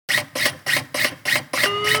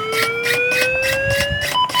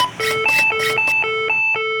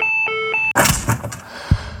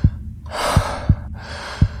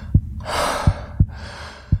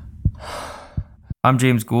I'm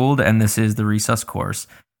James Gould, and this is the Resus course.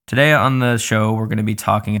 Today on the show, we're going to be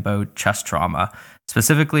talking about chest trauma.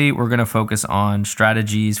 Specifically, we're going to focus on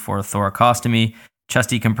strategies for thoracostomy,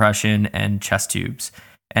 chest decompression, and chest tubes.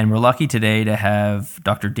 And we're lucky today to have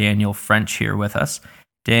Dr. Daniel French here with us.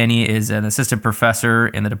 Danny is an assistant professor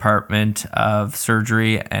in the Department of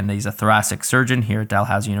Surgery, and he's a thoracic surgeon here at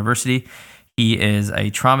Dalhousie University. He is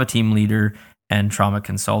a trauma team leader and trauma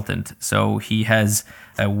consultant. So he has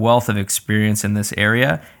a wealth of experience in this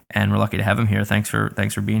area, and we're lucky to have him here. Thanks for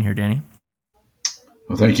being here, Danny.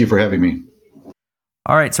 Well, thank you for having me.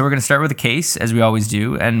 All right, so we're going to start with a case, as we always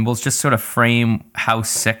do, and we'll just sort of frame how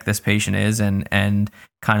sick this patient is and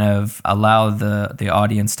kind of allow the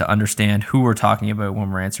audience to understand who we're talking about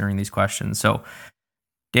when we're answering these questions. So,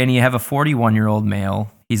 Danny, you have a 41-year-old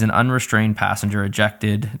male. He's an unrestrained passenger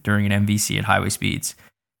ejected during an MVC at highway speeds.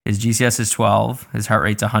 His GCS is 12, his heart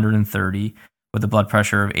rate's 130, with a blood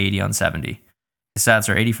pressure of 80 on 70. His stats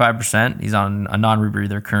are 85%. He's on a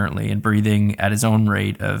non-rebreather currently and breathing at his own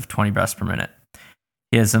rate of 20 breaths per minute.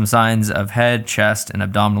 He has some signs of head, chest, and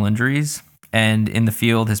abdominal injuries. And in the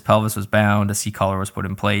field, his pelvis was bound, a C-collar was put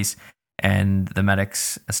in place, and the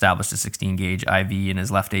medics established a 16-gauge IV in his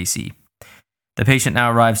left AC. The patient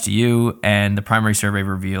now arrives to you, and the primary survey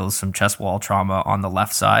reveals some chest wall trauma on the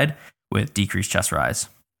left side with decreased chest rise.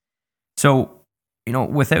 So,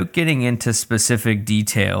 without getting into specific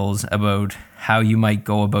details about how you might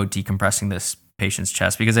go about decompressing this patient's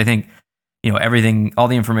chest, because I think, everything, all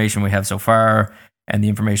the information we have so far and the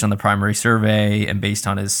information on the primary survey and based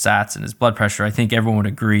on his SATs and his blood pressure, I think everyone would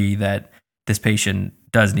agree that this patient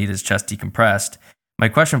does need his chest decompressed. My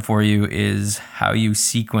question for you is how you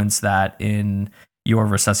sequence that in your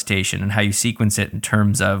resuscitation and how you sequence it in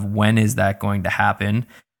terms of when is that going to happen?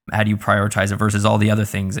 How do you prioritize it versus all the other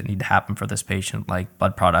things that need to happen for this patient, like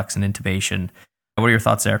blood products and intubation? What are your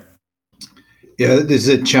thoughts there? Yeah, this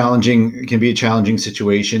is can be a challenging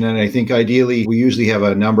situation. And I think ideally, we usually have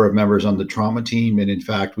a number of members on the trauma team. And in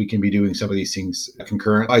fact, we can be doing some of these things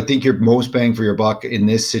concurrent. I think your most bang for your buck in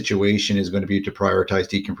this situation is going to be to prioritize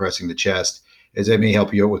decompressing the chest, as that may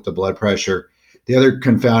help you out with the blood pressure. The other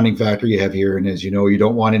confounding factor you have here, and as you know, you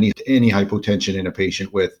don't want any hypotension in a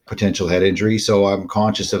patient with potential head injury. So I'm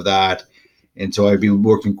conscious of that. And so I'd be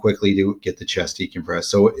working quickly to get the chest decompressed.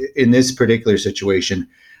 So in this particular situation,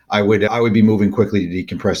 I would be moving quickly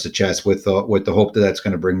to decompress the chest with the hope that that's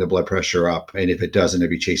going to bring the blood pressure up. And if it doesn't, I'd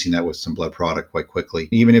be chasing that with some blood product quite quickly.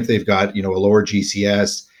 Even if they've got, a lower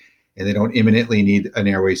GCS and they don't imminently need an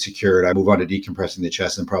airway secured, I move on to decompressing the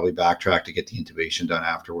chest and probably backtrack to get the intubation done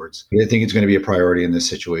afterwards. I think it's going to be a priority in this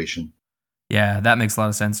situation. Yeah, that makes a lot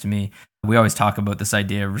of sense to me. We always talk about this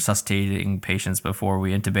idea of resuscitating patients before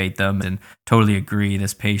we intubate them, and totally agree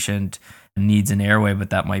this patient needs an airway, but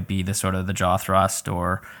that might be the sort of the jaw thrust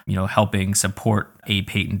or, helping support a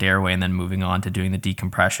patent airway and then moving on to doing the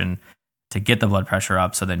decompression to get the blood pressure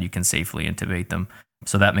up so then you can safely intubate them.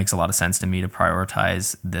 So that makes a lot of sense to me to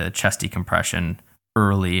prioritize the chest decompression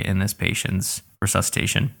early in this patient's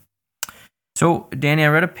resuscitation. So, Danny, I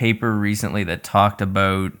read a paper recently that talked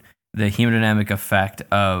about the hemodynamic effect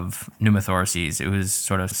of pneumothoraces. It was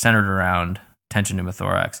sort of centered around tension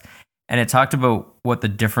pneumothorax. And it talked about what the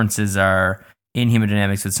differences are in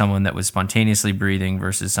hemodynamics with someone that was spontaneously breathing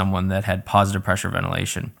versus someone that had positive pressure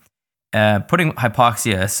ventilation. Putting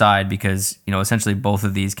hypoxia aside, because essentially both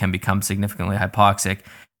of these can become significantly hypoxic,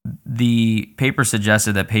 the paper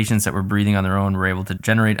suggested that patients that were breathing on their own were able to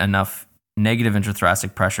generate enough negative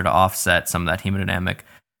intrathoracic pressure to offset some of that hemodynamic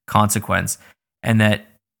consequence, and that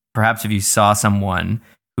perhaps if you saw someone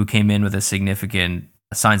who came in with a significant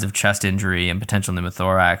signs of chest injury and potential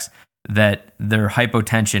pneumothorax, that their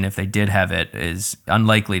hypotension, if they did have it, is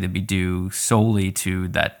unlikely to be due solely to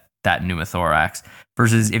that pneumothorax,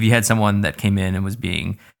 versus if you had someone that came in and was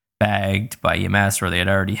being bagged by EMS or they had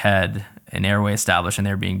already had an airway established and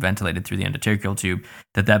they're being ventilated through the endotracheal tube,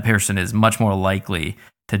 that person is much more likely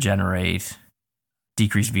to generate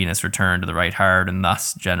decreased venous return to the right heart and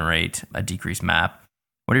thus generate a decreased MAP.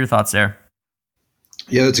 What are your thoughts there?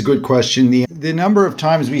 Yeah, that's a good question. The number of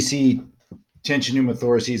times we see tension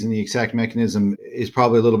pneumothoraces and the exact mechanism is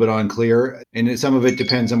probably a little bit unclear. And some of it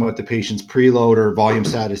depends on what the patient's preload or volume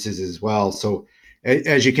status is as well. So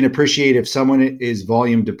as you can appreciate, if someone is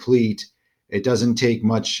volume deplete, it doesn't take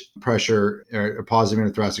much pressure or positive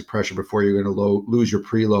intrathoracic pressure before you're going to lose your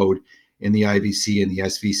preload in the IVC and the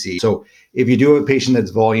SVC. So if you do have a patient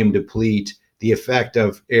that's volume deplete, the effect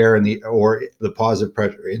of air in the positive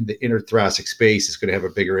pressure in the interthoracic space is going to have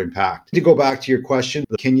a bigger impact. To go back to your question,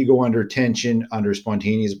 can you go under tension, under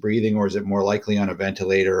spontaneous breathing, or is it more likely on a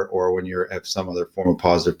ventilator or when you're at some other form of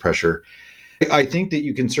positive pressure I think that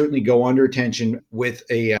you can certainly go under tension with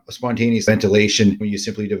a spontaneous ventilation when you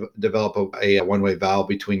simply develop a one-way valve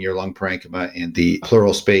between your lung parenchyma and the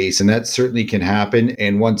pleural space, and that certainly can happen.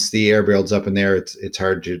 And once the air builds up in there, it's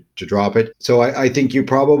hard to drop it. So I think you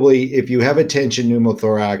probably, if you have a tension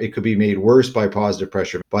pneumothorax, it could be made worse by positive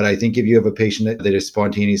pressure. But I think if you have a patient that is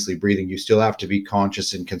spontaneously breathing, you still have to be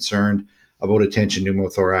conscious and concerned about a tension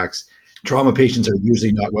pneumothorax. Trauma patients are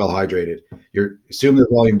usually not well hydrated. You're assume their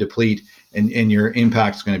volume deplete, and your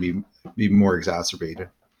impact is going to be more exacerbated.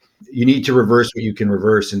 You need to reverse what you can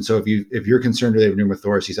reverse. And so if you're concerned with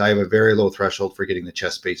pneumothoraces, I have a very low threshold for getting the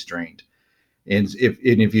chest space drained. And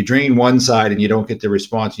if you drain one side and you don't get the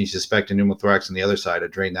response and you suspect a pneumothorax on the other side, I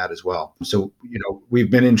drain that as well. So,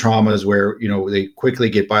 we've been in traumas where, they quickly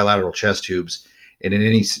get bilateral chest tubes. And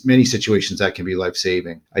in many situations, that can be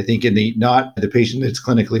life-saving. I think in the patient that's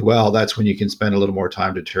clinically well, that's when you can spend a little more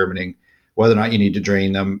time determining whether or not you need to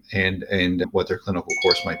drain them and what their clinical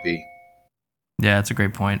course might be. Yeah, that's a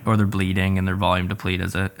great point. Or they're bleeding and their volume deplete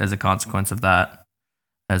as a consequence of that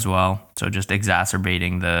as well. So just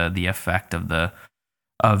exacerbating the effect of the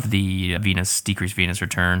decreased venous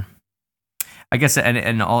return. I guess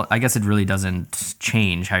I guess it really doesn't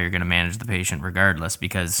change how you're going to manage the patient regardless,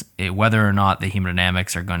 because whether or not the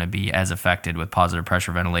hemodynamics are going to be as affected with positive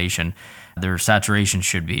pressure ventilation, their saturation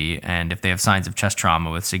should be. And if they have signs of chest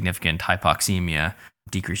trauma with significant hypoxemia,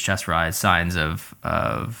 decreased chest rise, signs of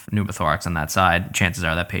pneumothorax on that side, chances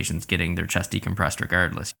are that patient's getting their chest decompressed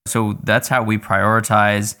regardless. So that's how we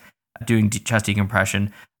prioritize doing chest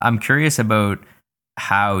decompression. I'm curious about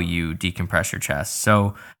how you decompress your chest.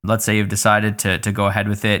 So let's say you've decided to go ahead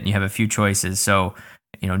with it and you have a few choices. So,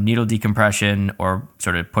 needle decompression or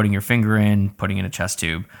sort of putting your finger in, putting in a chest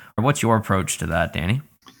tube. Or what's your approach to that, Danny?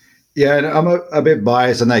 Yeah, and I'm a bit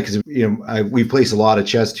biased on that because, we place a lot of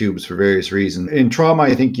chest tubes for various reasons. In trauma,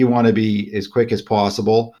 I think you want to be as quick as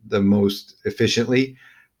possible, the most efficiently.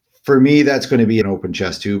 For me, that's going to be an open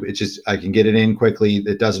chest tube. It's just, I can get it in quickly.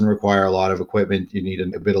 It doesn't require a lot of equipment. You need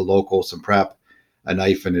a bit of local, some prep, a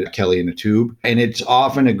knife and a Kelly and a tube. And it's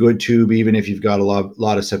often a good tube, even if you've got a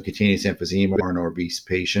lot of subcutaneous emphysema or an obese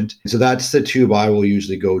patient. So that's the tube I will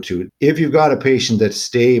usually go to. If you've got a patient that's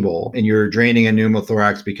stable and you're draining a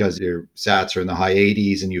pneumothorax because your SATs are in the high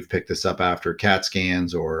 80s and you've picked this up after CAT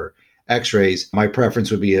scans or x-rays, my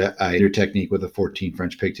preference would be a technique with a 14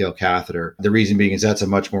 French pigtail catheter. The reason being is that's a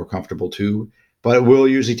much more comfortable tube, but it will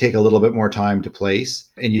usually take a little bit more time to place.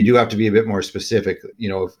 And you do have to be a bit more specific,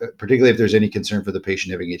 particularly if there's any concern for the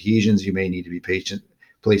patient having adhesions, you may need to be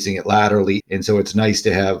placing it laterally. And so it's nice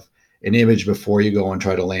to have an image before you go and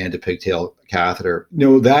try to land a pigtail catheter.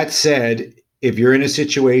 That said, if you're in a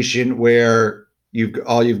situation where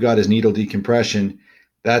all you've got is needle decompression,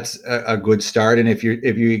 that's a good start. And if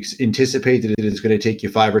you anticipate that it's going to take you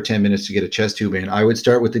 5 or 10 minutes to get a chest tube in, I would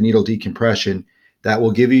start with the needle decompression. That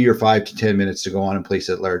will give you your 5 to 10 minutes to go on and place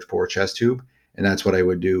that large bore chest tube. And that's what I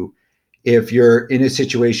would do. If you're in a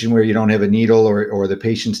situation where you don't have a needle or the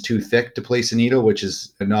patient's too thick to place a needle, which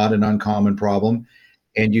is not an uncommon problem,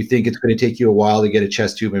 and you think it's going to take you a while to get a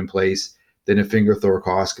chest tube in place, then a finger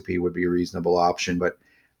thoracoscopy would be a reasonable option. But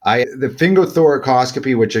the finger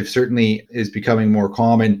thoracoscopy, which certainly is becoming more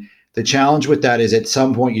common, the challenge with that is at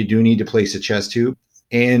some point you do need to place a chest tube.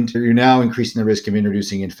 And you're now increasing the risk of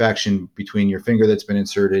introducing infection between your finger that's been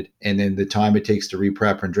inserted and then the time it takes to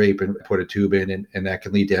reprep and drape and put a tube in. And that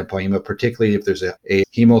can lead to empyema, particularly if there's a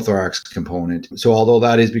hemothorax component. So although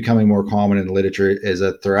that is becoming more common in the literature, as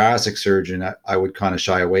a thoracic surgeon, I would kind of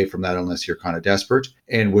shy away from that unless you're kind of desperate,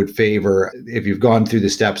 and would favor, if you've gone through the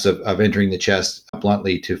steps of entering the chest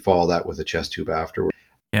bluntly, to follow that with a chest tube afterward.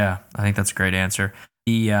 Yeah, I think that's a great answer.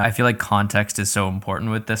 I feel like context is so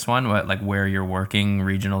important with this one, like where you're working,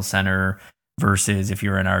 regional center versus if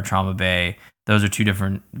you're in our trauma bay. Those are two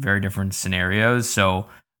very different scenarios. So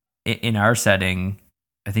in our setting,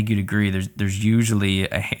 I think you'd agree there's usually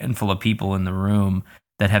a handful of people in the room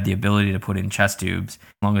that have the ability to put in chest tubes, as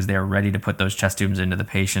long as they're ready to put those chest tubes into the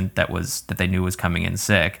patient that they knew was coming in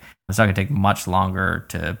sick. It's not going to take much longer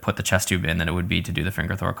to put the chest tube in than it would be to do the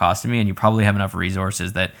finger thoracostomy, and you probably have enough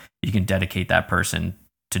resources that you can dedicate that person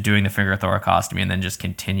to doing the finger thoracostomy and then just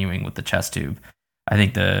continuing with the chest tube. I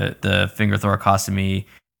think the finger thoracostomy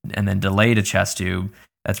and then delay to chest tube,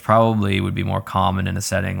 that's probably would be more common in a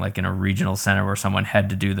setting like in a regional center where someone had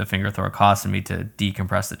to do the finger thoracostomy to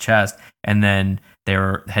decompress the chest, and then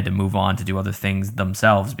had to move on to do other things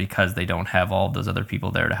themselves because they don't have all of those other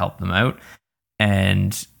people there to help them out.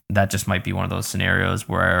 And that just might be one of those scenarios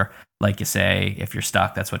where, like you say, if you're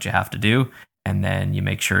stuck, that's what you have to do. And then you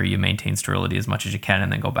make sure you maintain sterility as much as you can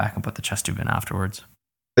and then go back and put the chest tube in afterwards.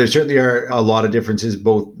 There certainly are a lot of differences,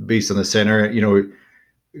 both based on the center. You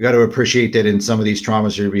got to appreciate that in some of these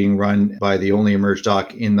traumas are being run by the only emerge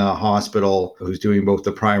doc in the hospital who's doing both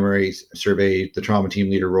the primary survey, the trauma team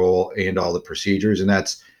leader role, and all the procedures. And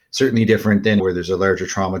that's certainly different than where there's a larger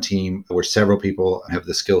trauma team where several people have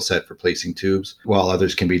the skill set for placing tubes, while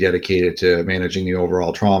others can be dedicated to managing the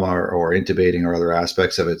overall trauma or intubating or other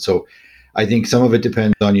aspects of it. So I think some of it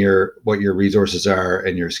depends on what your resources are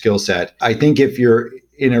and your skill set. I think if you're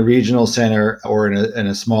in a regional center or in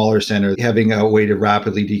a smaller center, having a way to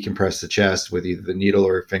rapidly decompress the chest with either the needle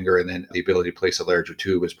or finger and then the ability to place a larger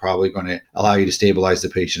tube is probably going to allow you to stabilize the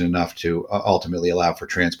patient enough to ultimately allow for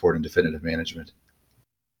transport and definitive management.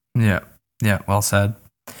 Yeah, well said.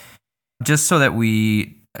 Just so that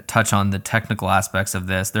we touch on the technical aspects of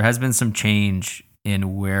this, there has been some change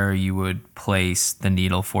in where you would place the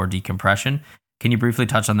needle for decompression. Can you briefly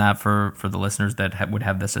touch on that for the listeners that would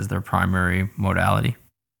have this as their primary modality?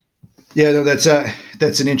 Yeah, no, that's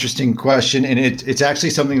an interesting question, and it's actually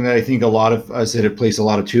something that I think a lot of us that have placed a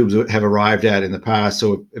lot of tubes have arrived at in the past.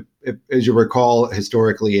 So, if, as you recall,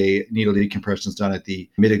 historically, a needle decompression is done at the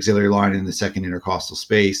mid-axillary line in the second intercostal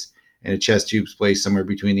space, and a chest tube is placed somewhere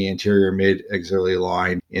between the anterior mid-axillary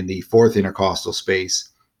line in the fourth intercostal space.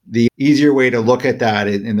 The easier way to look at that,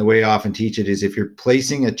 and the way I often teach it, is if you're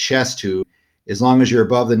placing a chest tube, as long as you're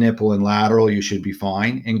above the nipple and lateral, you should be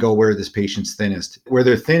fine, and go where this patient's thinnest. Where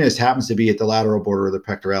they're thinnest happens to be at the lateral border of the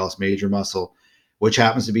pectoralis major muscle, which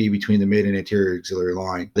happens to be between the mid and anterior axillary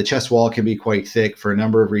line. The chest wall can be quite thick for a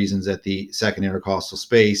number of reasons at the second intercostal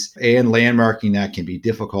space, and landmarking that can be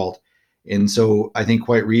difficult. And so I think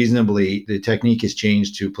quite reasonably, the technique has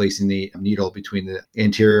changed to placing the needle between the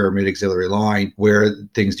anterior or mid-axillary line where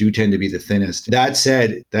things do tend to be the thinnest. That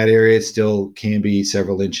said, that area still can be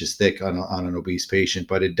several inches thick on an obese patient,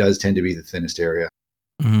 but it does tend to be the thinnest area.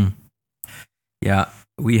 Mm-hmm. Yeah,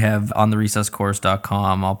 we have on the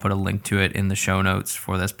resuscourse.com. I'll put a link to it in the show notes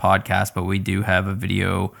for this podcast, but we do have a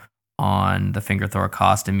video on the finger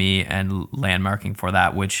thoracostomy and landmarking for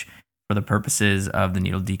that, which for the purposes of the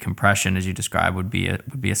needle decompression, as you described, would be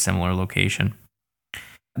a similar location.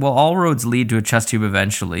 Well, all roads lead to a chest tube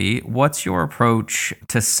eventually. What's your approach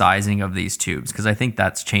to sizing of these tubes? Because I think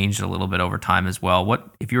that's changed a little bit over time as well. What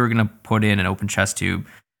if you were going to put in an open chest tube,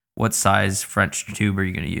 what size French tube are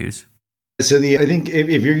you going to use? So I think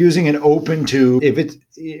if you're using an open tube, if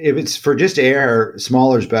it's for just air,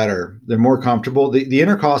 smaller is better. They're more comfortable. The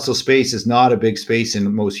intercostal space is not a big space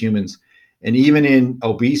in most humans. And even in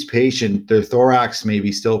obese patient, their thorax may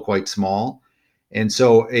be still quite small. And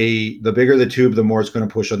so the bigger the tube, the more it's going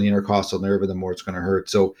to push on the intercostal nerve and the more it's going to hurt.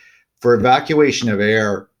 So for evacuation of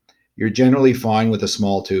air, you're generally fine with a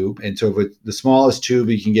small tube. And so the smallest tube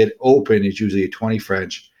you can get open is usually a 20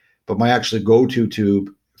 French. But my actually go-to tube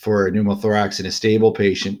for a pneumothorax in a stable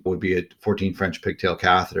patient would be a 14 French pigtail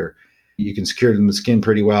catheter. You can secure them in the skin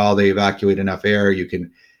pretty well. They evacuate enough air. You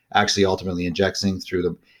can actually ultimately inject things through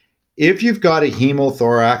them. If you've got a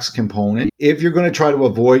hemothorax component, if you're going to try to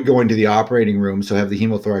avoid going to the operating room, so have the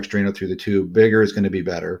hemothorax drain out through the tube, bigger is going to be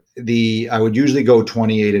better. I would usually go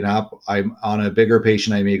 28 and up. I'm on a bigger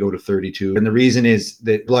patient, I may go to 32. And the reason is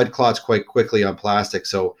that blood clots quite quickly on plastic.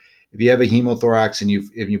 So if you have a hemothorax and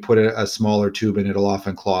if you put a smaller tube in, it'll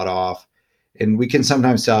often clot off. And we can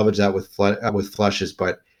sometimes salvage that with flushes.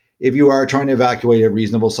 But if you are trying to evacuate a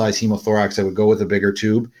reasonable size hemothorax, I would go with a bigger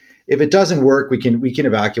tube. If it doesn't work, we can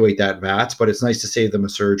evacuate that VATS, but it's nice to save them a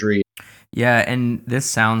surgery. Yeah, and this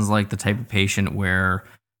sounds like the type of patient where,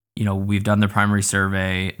 we've done their primary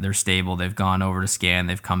survey, they're stable, they've gone over to scan,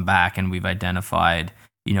 they've come back, and we've identified,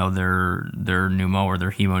 their pneumo or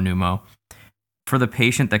their hemopneumo. For the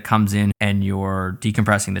patient that comes in and you're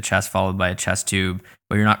decompressing the chest followed by a chest tube,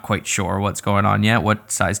 but you're not quite sure what's going on yet, what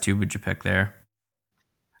size tube would you pick there?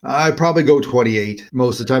 I'd probably go 28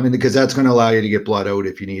 most of the time, because that's going to allow you to get blood out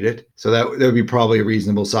if you need it. So that would be probably a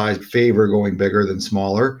reasonable size. Favor going bigger than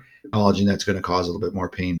smaller, acknowledging that's going to cause a little bit more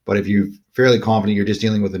pain. But if you're fairly confident you're just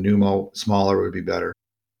dealing with a pneumo, smaller would be better.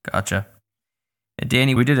 Gotcha. And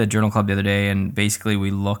Danny, we did a journal club the other day, and basically we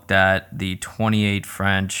looked at the 28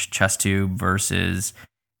 French chest tube versus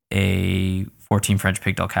a 14 French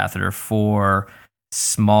pigtail catheter for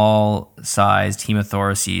small-sized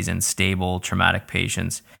hemothoraces and stable traumatic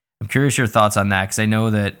patients. I'm curious your thoughts on that, because I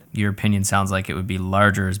know that your opinion sounds like it would be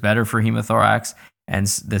larger is better for hemothorax, and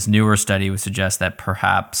this newer study would suggest that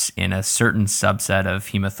perhaps in a certain subset of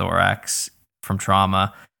hemothorax from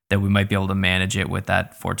trauma that we might be able to manage it with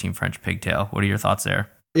that 14 French pigtail. What are your thoughts there?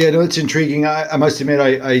 Yeah, no, it's intriguing. I must admit,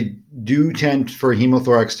 I do tend for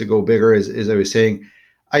hemothorax to go bigger, as I was saying.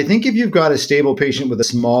 I think if you've got a stable patient with a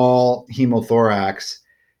small hemothorax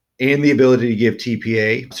and the ability to give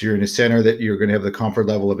TPA. So you're in a center that you're going to have the comfort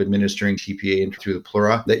level of administering TPA through the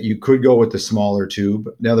pleura, that you could go with the smaller tube.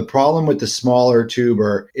 Now, the problem with the smaller tube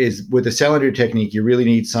is with the cylinder technique, you really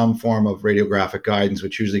need some form of radiographic guidance,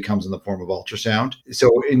 which usually comes in the form of ultrasound.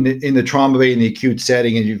 So in the trauma bay, in the acute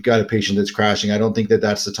setting, and you've got a patient that's crashing, I don't think that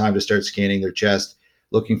that's the time to start scanning their chest,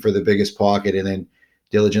 looking for the biggest pocket, and then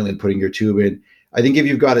diligently putting your tube in. I think if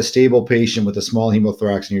you've got a stable patient with a small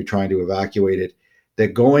hemothorax and you're trying to evacuate it,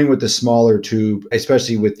 that going with the smaller tube,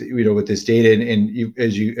 especially with this data, and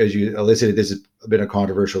as you elicited, this has been a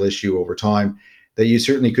controversial issue over time, that you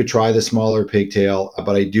certainly could try the smaller pigtail,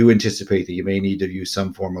 but I do anticipate that you may need to use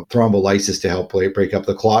some form of thrombolysis to help break up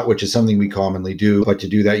the clot, which is something we commonly do. But to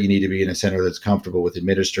do that, you need to be in a center that's comfortable with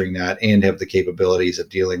administering that and have the capabilities of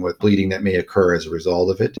dealing with bleeding that may occur as a result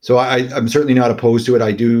of it. So I'm certainly not opposed to it.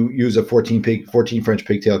 I do use a 14 French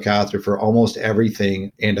pigtail catheter for almost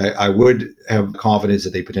everything, and I would have confidence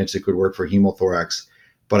that they potentially could work for hemothorax,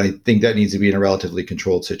 but I think that needs to be in a relatively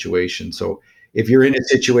controlled situation. So if you're in a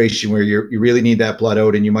situation where you really need that blood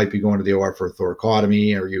out and you might be going to the OR for a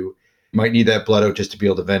thoracotomy, or you might need that blood out just to be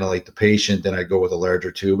able to ventilate the patient, then I'd go with a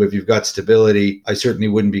larger tube. If you've got stability, I certainly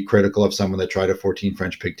wouldn't be critical of someone that tried a 14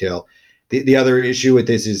 French pigtail. The other issue with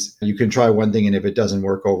this is you can try one thing, and if it doesn't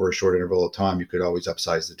work over a short interval of time, you could always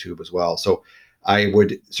upsize the tube as well. So I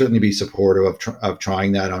would certainly be supportive of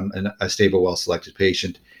trying that on a stable, well-selected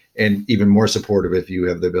patient, and even more supportive if you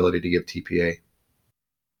have the ability to give TPA.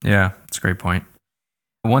 Yeah, that's a great point.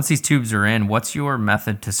 Once these tubes are in, what's your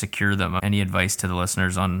method to secure them? Any advice to the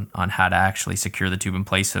listeners on how to actually secure the tube in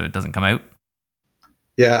place so it doesn't come out?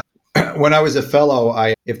 Yeah. When I was a fellow,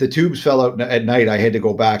 if the tubes fell out at night, I had to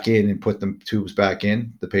go back in and put the tubes back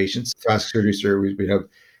in, the patients. Thoracic surgery, we'd have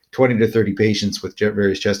 20 to 30 patients with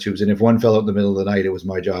various chest tubes. And if one fell out in the middle of the night, it was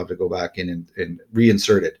my job to go back in and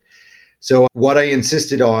reinsert it. So what I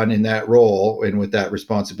insisted on in that role and with that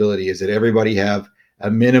responsibility is that everybody have a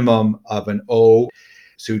minimum of an O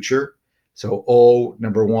suture. So O,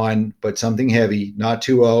 number one, but something heavy, not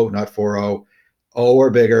 2O, not 4O, O or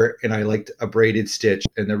bigger. And I liked a braided stitch.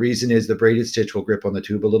 And the reason is the braided stitch will grip on the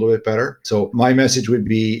tube a little bit better. So my message would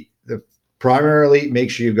be primarily make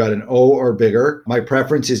sure you've got an O or bigger. My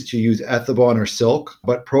preference is to use Ethibond or silk,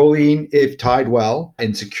 but Prolene, if tied well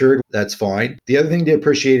and secured, that's fine. The other thing to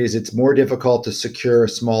appreciate is it's more difficult to secure a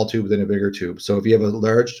small tube than a bigger tube. So if you have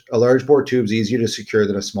a large bore tube, is easier to secure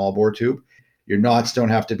than a small bore tube. Your knots don't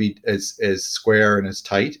have to be as square and as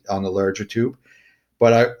tight on the larger tube.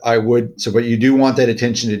 But but you do want that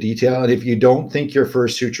attention to detail. And if you don't think your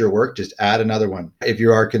first suture worked, just add another one if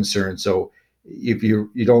you are concerned. So if you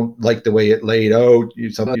don't like the way it laid out,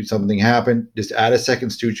 something happened, just add a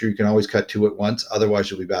second suture. You can always cut two at once.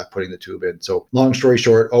 Otherwise, you'll be back putting the tube in. So long story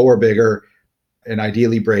short, O or bigger, and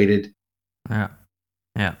ideally braided. Yeah,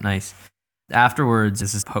 nice. Afterwards,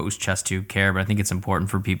 this is post-chest tube care, but I think it's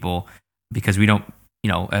important for people because we don't,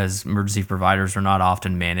 as emergency providers, we're not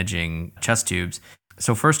often managing chest tubes.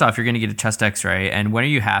 So first off, you're going to get a chest x-ray. And when are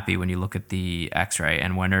you happy when you look at the x-ray?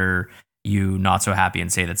 And when are you not so happy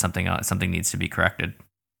and say that something needs to be corrected?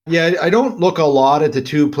 Yeah, I don't look a lot at the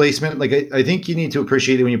tube placement. Like I think you need to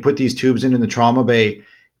appreciate it when you put these tubes in the trauma bay,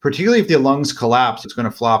 particularly if the lungs collapse, it's going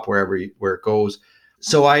to flop where it goes.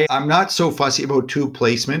 So I'm not so fussy about tube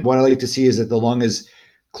placement. What I like to see is that the lung is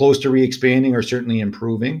close to re-expanding or certainly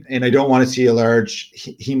improving. And I don't want to see a large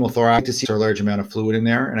hemothorax, to see a large amount of fluid in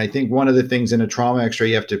there. And I think one of the things in a trauma x-ray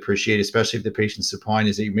you have to appreciate, especially if the patient's supine,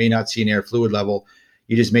 is that you may not see an air fluid level.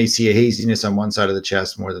 You just may see a haziness on one side of the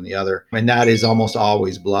chest more than the other. And that is almost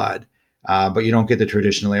always blood. But you don't get the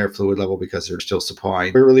traditional air fluid level because they're still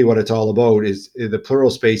supine. Really what it's all about is the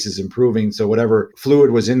pleural space is improving. So whatever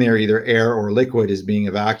fluid was in there, either air or liquid, is being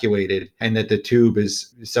evacuated, and that the tube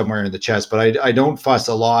is somewhere in the chest. But I don't fuss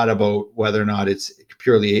a lot about whether or not it's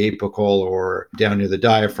purely apical or down near the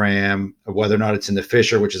diaphragm, or whether or not it's in the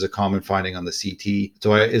fissure, which is a common finding on the CT.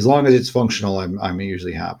 So as long as it's functional, I'm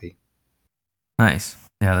usually happy. Nice.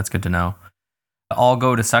 Yeah, that's good to know. All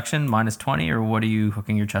go to suction -20, or what are you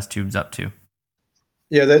hooking your chest tubes up to?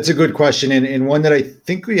 Yeah, that's a good question, and one that I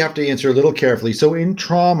think we have to answer a little carefully. So in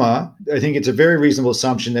trauma, I think it's a very reasonable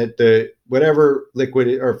assumption that whatever liquid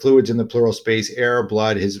or fluids in the pleural space, air or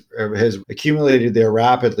blood, has accumulated there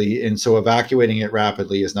rapidly, and so evacuating it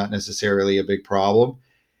rapidly is not necessarily a big problem.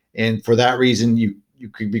 And for that reason, you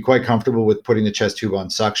could be quite comfortable with putting the chest tube on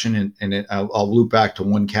suction. And I'll loop back to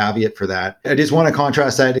one caveat for that. I just want to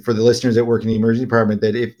contrast that for the listeners that work in the emergency department,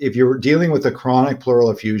 that if you're dealing with a chronic pleural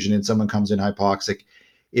effusion and someone comes in hypoxic,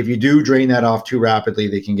 if you do drain that off too rapidly,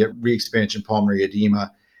 they can get re-expansion pulmonary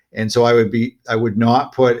edema. And so I would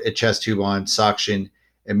not put a chest tube on suction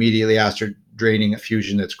immediately after draining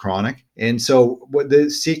effusion that's chronic. And so what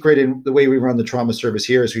the secret in the way we run the trauma service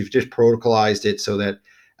here is we've just protocolized it so that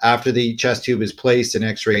after the chest tube is placed, an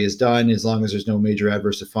x-ray is done, as long as there's no major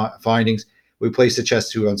adverse findings, we place the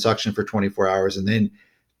chest tube on suction for 24 hours and then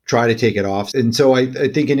try to take it off. And so I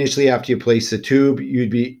think initially after you place the tube,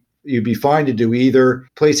 you'd be fine to do either.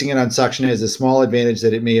 Placing it on suction has a small advantage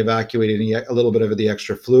that it may evacuate a little bit of the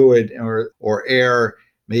extra fluid or air,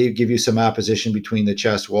 may give you some apposition between the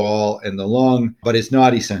chest wall and the lung, but it's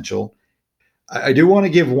not essential. I do want to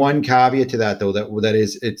give one caveat to that, though, that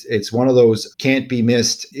is it's one of those can't be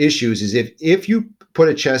missed issues is if you put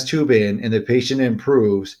a chest tube in and the patient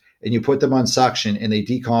improves and you put them on suction and they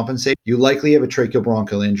decompensate, you likely have a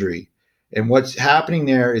tracheobronchial injury. And what's happening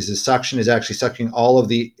there is the suction is actually sucking all of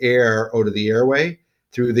the air out of the airway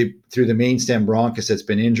through the main stem bronchus that's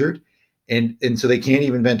been injured. And so they can't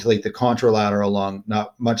even ventilate the contralateral lung,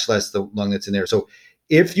 not much less the lung that's in there. So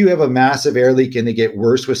if you have a massive air leak and they get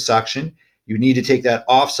worse with suction, you need to take that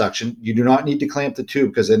off suction. You do not need to clamp the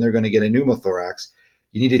tube because then they're going to get a pneumothorax.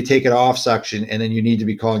 You need to take it off suction, and then you need to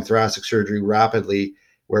be calling thoracic surgery rapidly,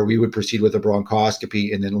 where we would proceed with a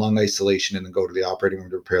bronchoscopy and then lung isolation and then go to the operating room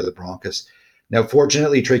to repair the bronchus. Now,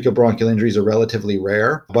 fortunately, tracheobronchial injuries are relatively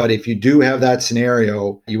rare, but if you do have that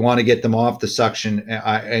scenario, you want to get them off the suction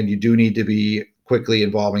and you do need to be quickly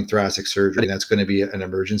involving thoracic surgery. That's going to be an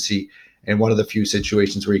emergency and one of the few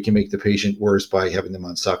situations where you can make the patient worse by having them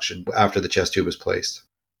on suction after the chest tube is placed.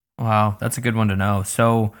 Wow, that's a good one to know.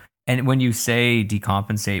 So, and when you say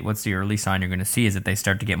decompensate, what's the early sign you're going to see? Is it they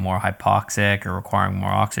start to get more hypoxic or requiring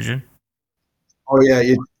more oxygen? Oh yeah,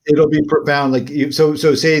 it'll be profound. Like so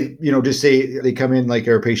say, just say they come in like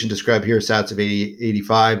our patient described here, SATs of 80,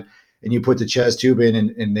 85, and you put the chest tube in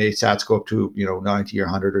and they SATs go up to, 90 or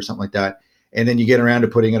 100 or something like that. And then you get around to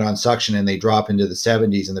putting it on suction and they drop into the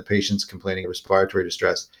 70s and the patient's complaining of respiratory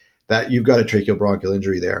distress. That you've got a tracheobronchial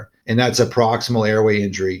injury there. And that's a proximal airway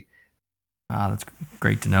injury. That's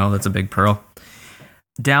great to know. That's a big pearl.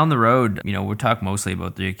 Down the road, we'll talk mostly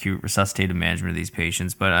about the acute resuscitative management of these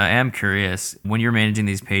patients, but I am curious, when you're managing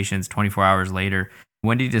these patients 24 hours later,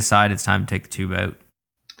 when do you decide it's time to take the tube out?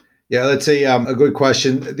 Yeah, that's a good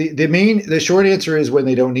question. The short answer is when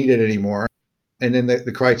they don't need it anymore. And then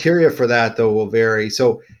the criteria for that, though, will vary.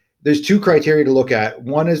 So there's two criteria to look at.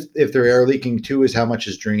 One is if they're air leaking. Two is how much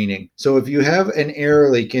is draining. So if you have an air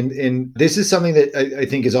leak, and this is something that I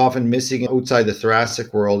think is often missing outside the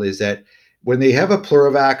thoracic world, is that when they have a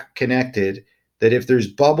pleurovac connected, that if there's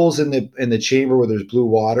bubbles in the chamber where there's blue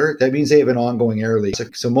water, that means they have an ongoing air leak.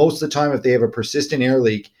 So most of the time, if they have a persistent air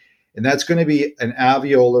leak, and that's going to be an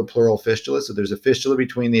alveolar pleural fistula, so there's a fistula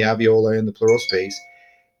between the alveoli and the pleural space.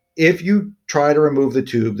 If you try to remove the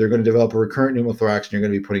tube, they're going to develop a recurrent pneumothorax and you're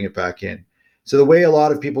going to be putting it back in. So the way a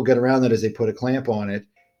lot of people get around that is they put a clamp on it.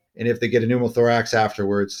 And if they get a pneumothorax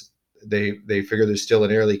afterwards, they figure there's still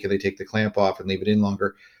an air leak and they take the clamp off and leave it in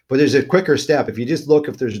longer. But there's a quicker step. If you just look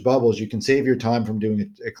if there's bubbles, you can save your time from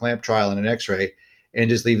doing a clamp trial and an x-ray and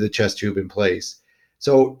just leave the chest tube in place.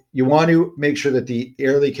 So you want to make sure that the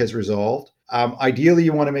air leak has resolved. Ideally,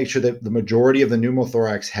 you want to make sure that the majority of the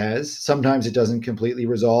pneumothorax has. Sometimes it doesn't completely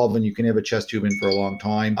resolve and you can have a chest tube in for a long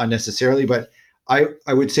time unnecessarily. But I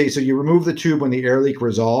would say, so you remove the tube when the air leak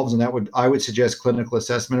resolves, and I would suggest clinical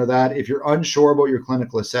assessment of that. If you're unsure about your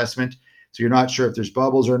clinical assessment, so you're not sure if there's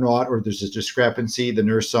bubbles or not, or there's a discrepancy, the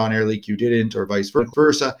nurse saw an air leak, you didn't, or vice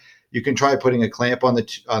versa, you can try putting a clamp on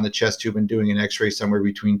the chest tube and doing an x-ray somewhere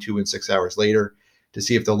between 2 and 6 hours later to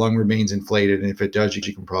see if the lung remains inflated. And if it does, you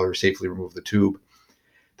can probably safely remove the tube.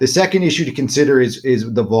 The second issue to consider is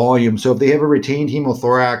the volume. So if they have a retained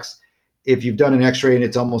hemothorax, if you've done an x-ray and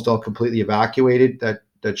it's almost all completely evacuated,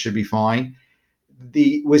 that should be fine.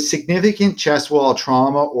 With significant chest wall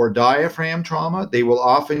trauma or diaphragm trauma, they will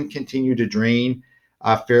often continue to drain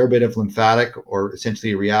a fair bit of lymphatic or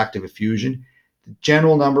essentially a reactive effusion. The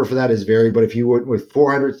general number for that is varied, but if you would with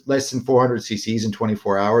less than 400 cc's in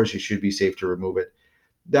 24 hours, you should be safe to remove it.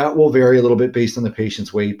 That will vary a little bit based on the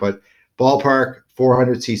patient's weight, but ballpark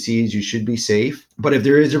 400 cc's, you should be safe. But if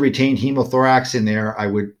there is a retained hemothorax in there, I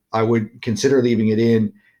would consider leaving it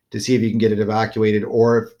in to see if you can get it evacuated,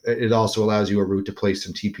 or if it also allows you a route to place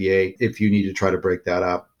some TPA if you need to try to break that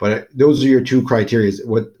up. But those are your two criteria: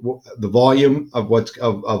 what the volume of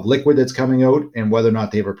of liquid that's coming out, and whether or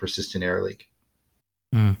not they have a persistent air leak.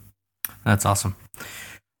 That's awesome.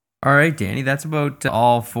 All right, Danny, that's about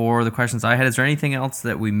all for the questions I had. Is there anything else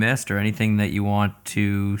that we missed or anything that you want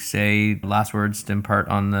to say, last words to impart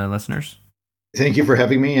on the listeners? Thank you for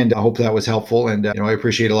having me, and I hope that was helpful. And I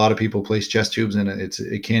appreciate a lot of people place chest tubes, and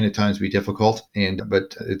it can at times be difficult,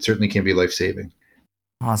 but it certainly can be life-saving.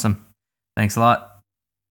 Awesome. Thanks a lot.